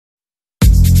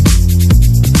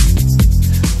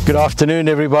Good afternoon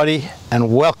everybody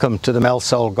and welcome to the Mel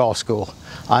Soul Golf School.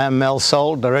 I am Mel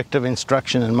Soul, Director of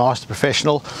Instruction and Master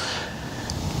Professional,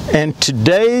 and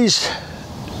today's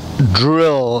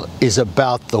drill is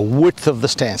about the width of the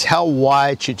stance. How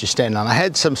wide should you stand on? I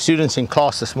had some students in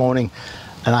class this morning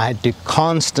and I had to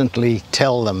constantly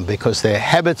tell them because their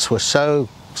habits were so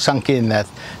sunk in that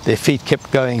their feet kept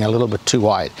going a little bit too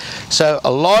wide. So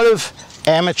a lot of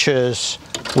amateurs,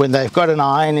 when they've got an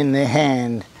iron in their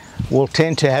hand, will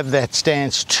tend to have that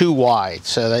stance too wide.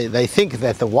 So they think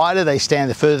that the wider they stand,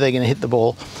 the further they're going to hit the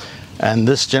ball. And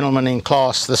this gentleman in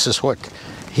class, this is what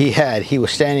he had. He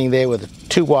was standing there with a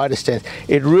too wide a stance.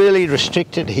 It really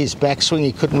restricted his backswing.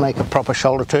 He couldn't make a proper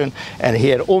shoulder turn and he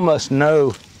had almost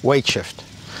no weight shift.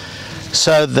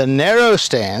 So the narrow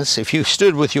stance, if you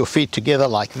stood with your feet together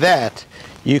like that,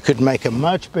 you could make a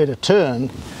much better turn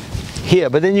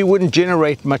here, but then you wouldn't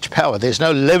generate much power. There's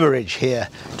no leverage here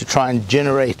to try and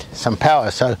generate some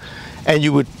power, and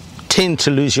you would tend to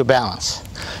lose your balance.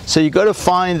 So you've got to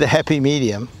find the happy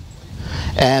medium,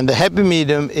 and the happy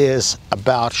medium is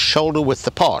about shoulder width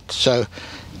apart. So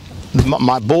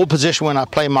my ball position when I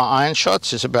play my iron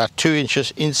shots is about 2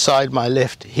 inches inside my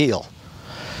left heel.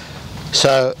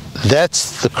 So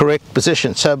that's the correct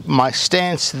position. So my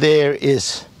stance there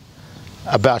is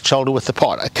about shoulder width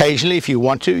apart. Occasionally, if you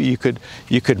want to, you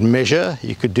could measure,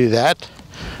 you could do that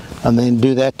and then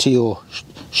do that to your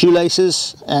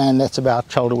shoelaces, and that's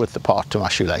about shoulder width apart to my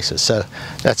shoelaces. So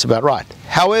that's about right.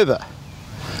 However,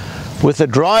 with the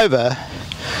driver,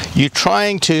 you're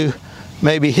trying to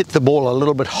maybe hit the ball a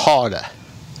little bit harder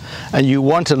and you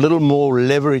want a little more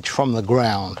leverage from the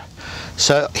ground.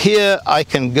 So here I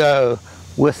can go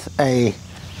with I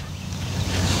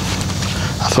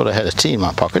thought I had a tee in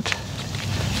my pocket.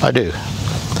 I do.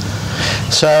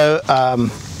 So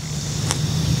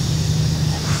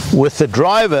with the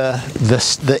driver,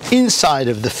 the inside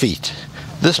of the feet,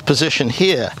 this position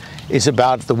here is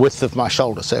about the width of my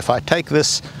shoulder. So if I take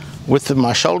this width of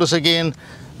my shoulders again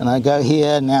and I go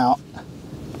here, now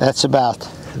that's about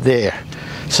there.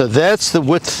 So that's the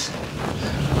width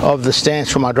of the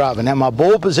stance for my driver. Now my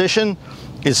ball position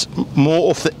is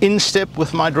more off the instep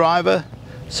with my driver,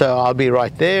 so I'll be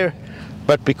right there.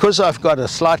 But because I've got a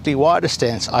slightly wider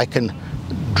stance, I can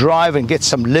drive and get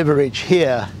some leverage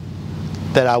here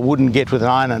that I wouldn't get with an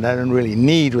iron, and I don't really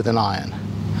need with an iron.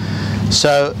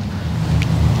 So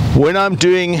when I'm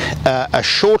doing a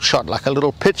short shot, like a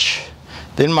little pitch,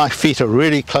 then my feet are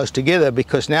really close together,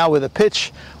 because now with a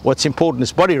pitch, what's important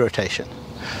is body rotation.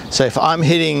 So if I'm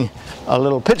hitting a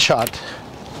little pitch shot,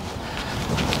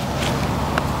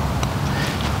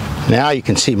 now you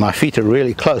can see my feet are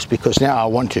really close, because now I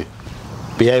want to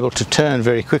be able to turn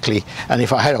very quickly. And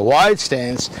if I had a wide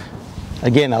stance,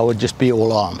 again, I would just be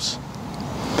all arms.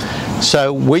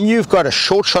 So when you've got a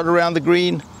short shot around the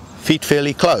green, feet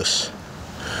fairly close.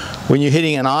 When you're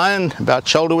hitting an iron, about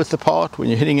shoulder width apart. When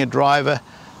you're hitting a driver,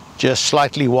 just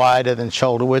slightly wider than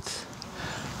shoulder width.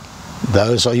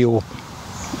 Those are the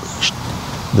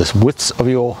widths of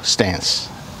your stance.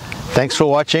 Thanks for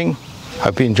watching.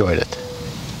 Hope you enjoyed it.